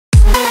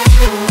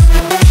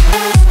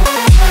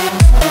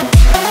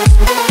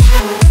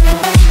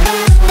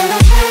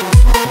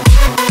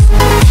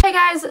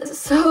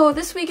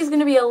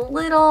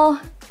little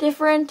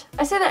different.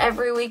 I say that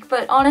every week,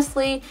 but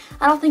honestly,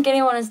 I don't think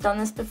anyone has done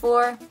this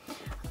before.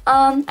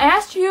 I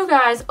asked you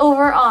guys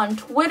over on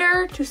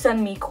Twitter to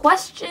send me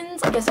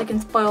questions. I guess I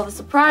can spoil the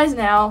surprise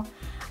now.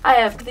 I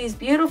have these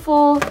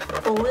beautiful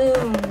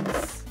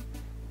balloons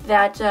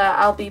that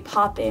I'll be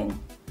popping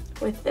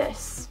with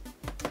this.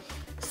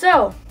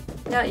 So,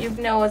 now you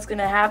know what's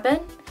gonna happen.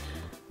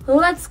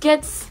 Let's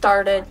get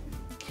started.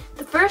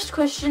 The first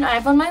question I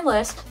have on my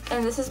list,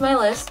 and this is my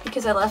list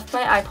because I left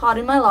my iPod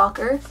in my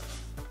locker,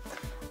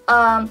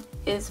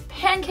 is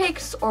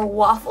pancakes or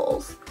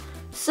waffles.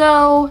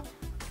 So,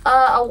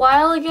 a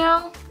while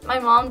ago, my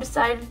mom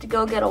decided to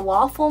go get a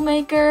waffle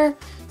maker,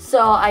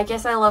 so I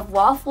guess I love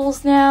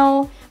waffles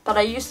now, but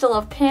I used to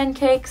love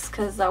pancakes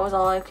because that was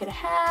all I could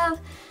have.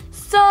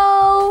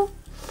 So,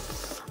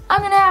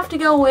 I'm gonna have to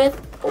go with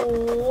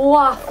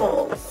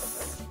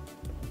waffles.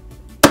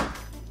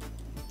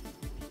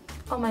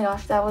 Oh my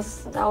gosh, that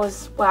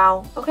was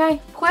wow.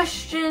 Okay,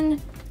 question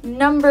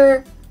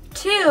number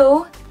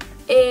 2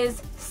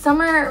 is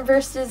summer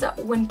versus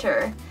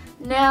winter.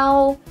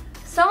 Now,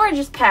 summer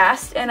just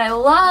passed and I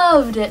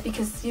loved it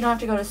because you don't have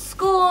to go to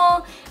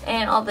school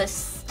and all this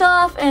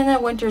stuff, and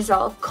then winter's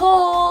all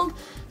cold.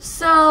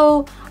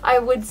 So I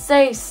would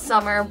say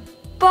summer,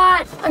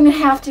 but I'm gonna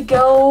have to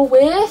go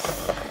with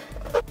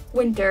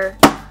winter.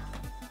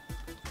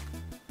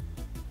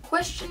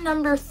 Question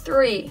number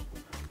 3,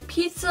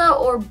 pizza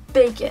or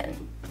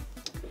bacon?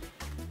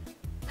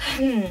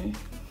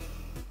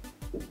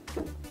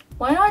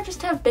 Why not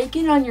just have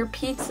bacon on your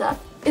pizza?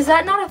 Is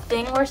that not a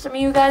thing where some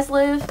of you guys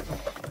live?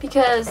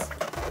 Because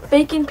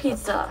bacon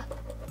pizza.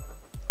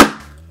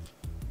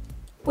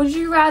 Would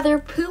you rather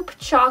poop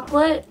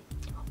chocolate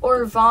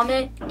or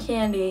vomit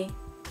candy?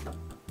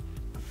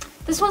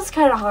 This one's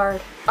kind of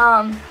hard.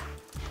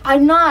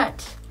 I'm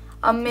not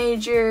a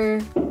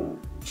major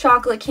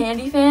chocolate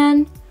candy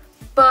fan,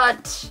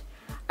 but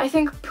I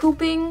think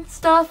pooping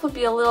stuff would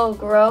be a little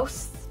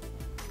gross.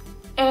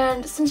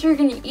 And since you're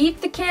gonna eat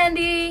the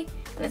candy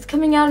and it's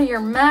coming out of your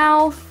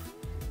mouth,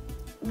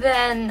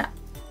 then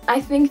I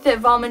think that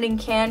vomiting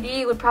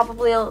candy would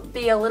probably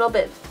be a little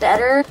bit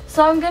better.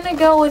 So I'm gonna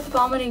go with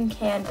vomiting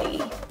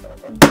candy.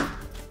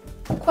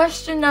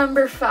 Question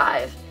number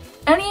 5.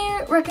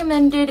 Any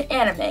recommended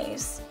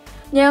animes?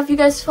 Now, if you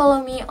guys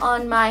follow me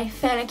on my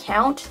fan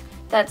account,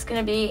 that's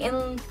gonna be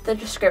in the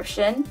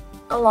description,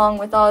 along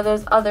with all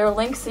those other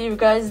links that you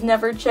guys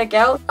never check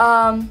out.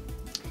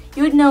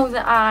 You would know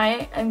that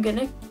I am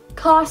gonna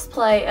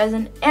cosplay as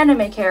an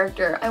anime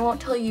character. I won't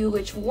tell you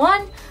which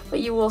one, but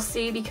you will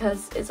see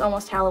because it's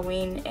almost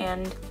Halloween,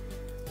 and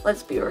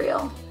let's be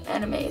real,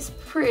 anime is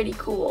pretty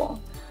cool.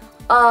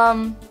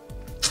 But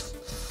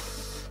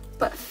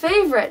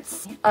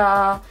favorites,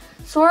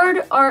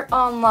 Sword Art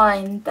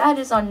Online, that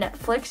is on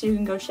Netflix, you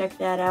can go check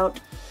that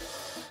out.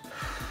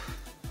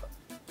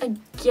 I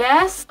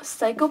guess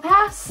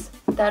Psycho-Pass,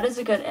 that is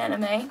a good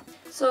anime.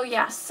 So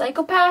yeah,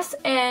 Psycho-Pass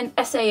and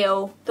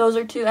SAO, those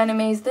are 2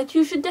 animes that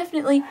you should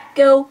definitely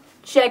go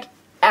check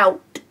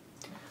out.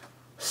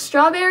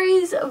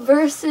 Strawberries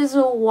versus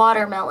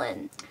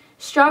watermelon.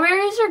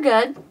 Strawberries are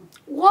good,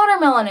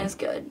 watermelon is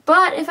good,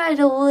 but if I had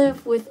to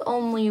live with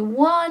only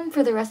one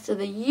for the rest of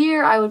the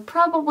year, I would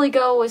probably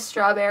go with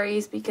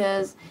strawberries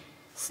because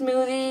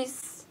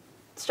smoothies,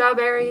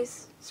 strawberry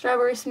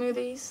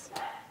smoothies,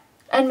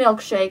 and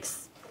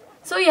milkshakes.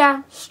 So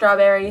yeah,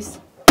 strawberries.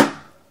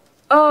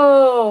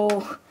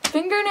 Oh,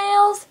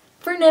 fingernails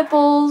for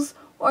nipples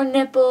or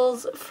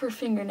nipples for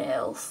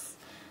fingernails?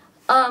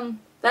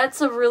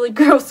 That's a really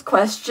gross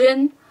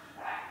question.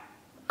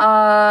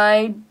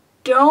 I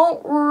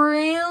don't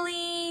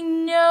really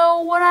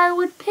know what I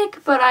would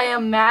pick, but I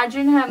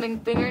imagine having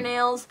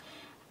fingernails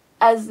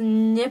as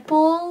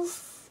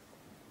nipples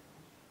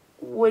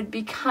would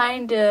be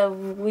kind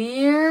of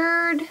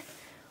weird.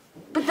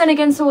 But then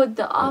again, so would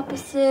the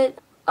opposite.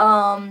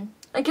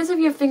 I guess if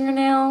you have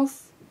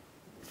fingernails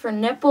for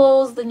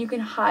nipples, then you can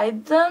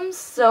hide them,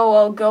 so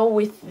I'll go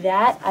with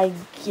that, I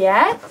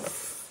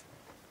guess.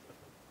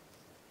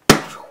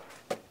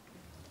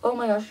 Oh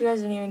my gosh, you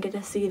guys didn't even get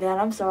to see that,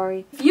 I'm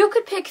sorry. If you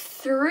could pick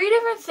 3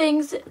 different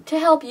things to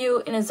help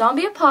you in a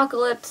zombie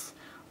apocalypse,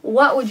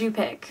 what would you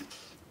pick?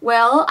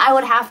 Well, I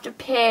would have to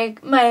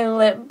pick my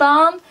lip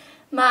balm,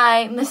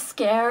 my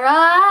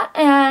mascara,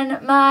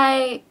 and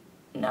my...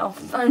 No,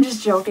 I'm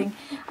just joking.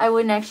 I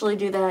wouldn't actually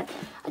do that.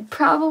 I'd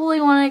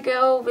probably want to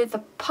go with a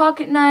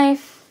pocket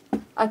knife,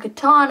 a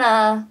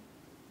katana,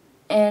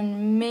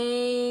 and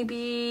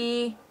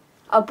maybe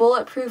a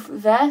bulletproof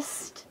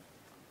vest.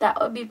 That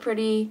would be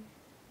pretty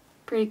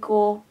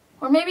cool.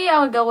 Or maybe I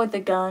would go with a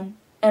gun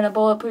and a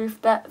bulletproof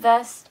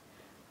vest,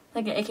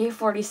 like an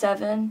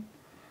AK-47.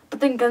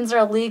 But then guns are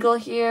illegal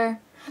here.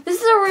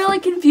 This is a really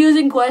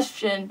confusing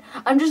question.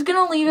 I'm just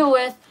gonna leave it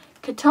with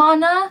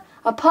katana,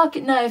 a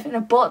pocket knife, and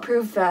a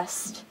bulletproof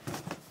vest.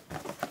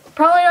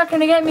 Probably not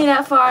gonna get me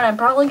that far, and I'm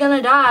probably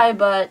gonna die,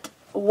 but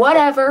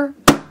whatever.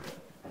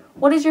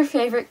 What is your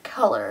favorite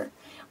color?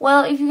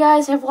 Well, if you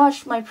guys have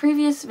watched my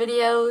previous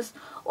videos,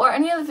 or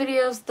any of the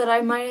videos that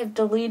I might have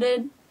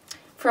deleted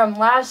from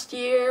last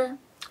year,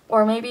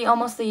 or maybe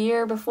almost the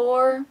year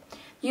before,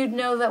 you'd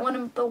know that one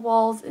of the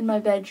walls in my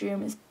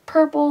bedroom is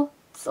purple.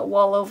 It's the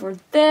wall over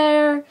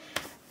there,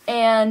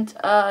 and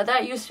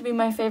that used to be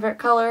my favorite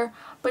color,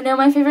 but now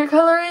my favorite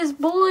color is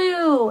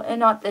blue, and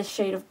not this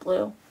shade of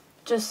blue,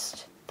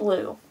 just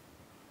blue.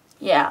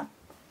 Yeah.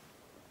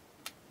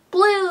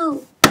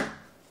 Blue!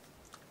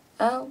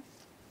 Oh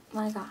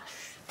my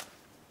gosh.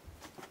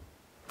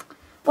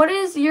 What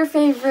is your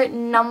favorite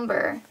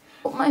number?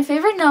 Well, my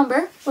favorite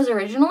number was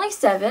originally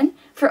 7,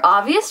 for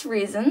obvious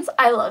reasons.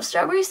 I love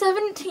Strawberry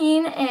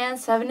 17, and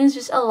 7 is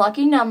just a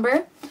lucky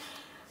number.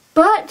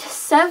 But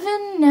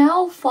 7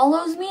 now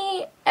follows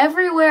me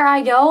everywhere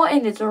I go,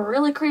 and it's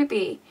really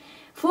creepy.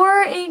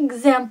 For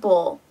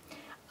example,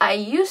 I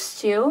used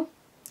to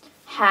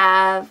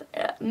have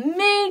a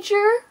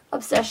major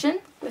obsession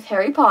with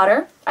Harry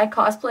Potter. I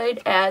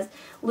cosplayed as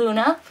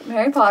Luna from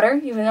Harry Potter,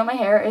 even though my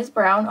hair is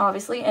brown,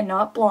 obviously, and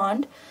not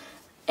blonde.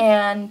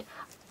 And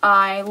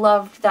I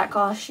loved that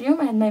costume.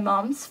 I had my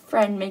mom's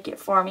friend make it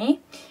for me,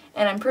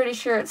 and I'm pretty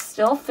sure it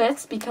still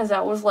fits because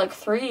that was like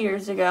 3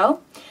 years ago.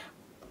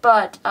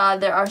 But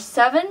there are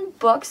 7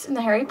 books in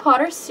the Harry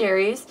Potter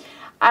series.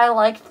 I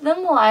liked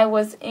them while I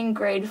was in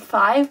grade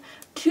 5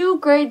 to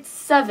grade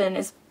 7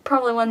 is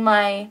probably when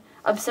my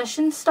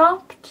obsession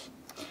stopped.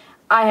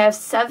 I have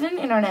 7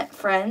 internet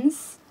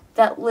friends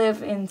that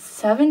live in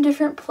 7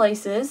 different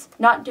places,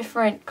 not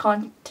different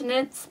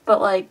continents,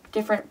 but like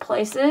different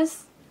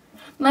places.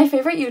 My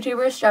favorite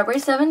YouTuber is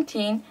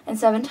Strawberry17, and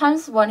 7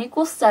 times 1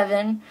 equals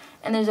 7,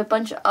 and there's a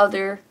bunch of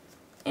other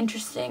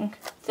interesting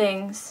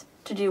things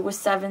to do with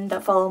 7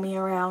 that follow me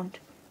around.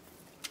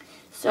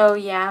 So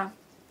yeah.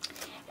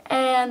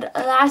 And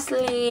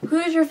lastly, who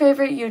is your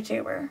favorite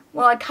YouTuber?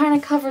 Well, I kind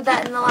of covered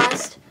that in the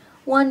last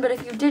one, but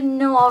if you didn't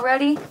know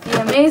already,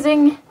 the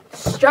amazing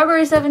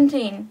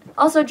Strawberry17.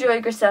 Also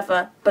Joey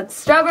Graceffa, but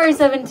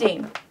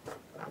Strawberry17.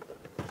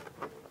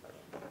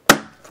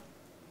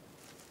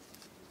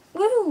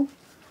 Woo!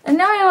 And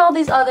now I have all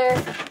these other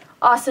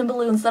awesome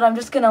balloons that I'm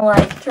just gonna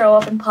like throw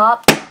up and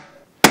pop.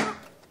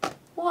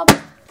 Whoop.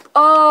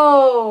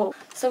 Oh!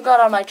 Some got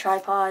on my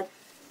tripod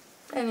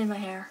and in my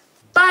hair.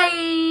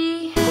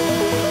 Bye!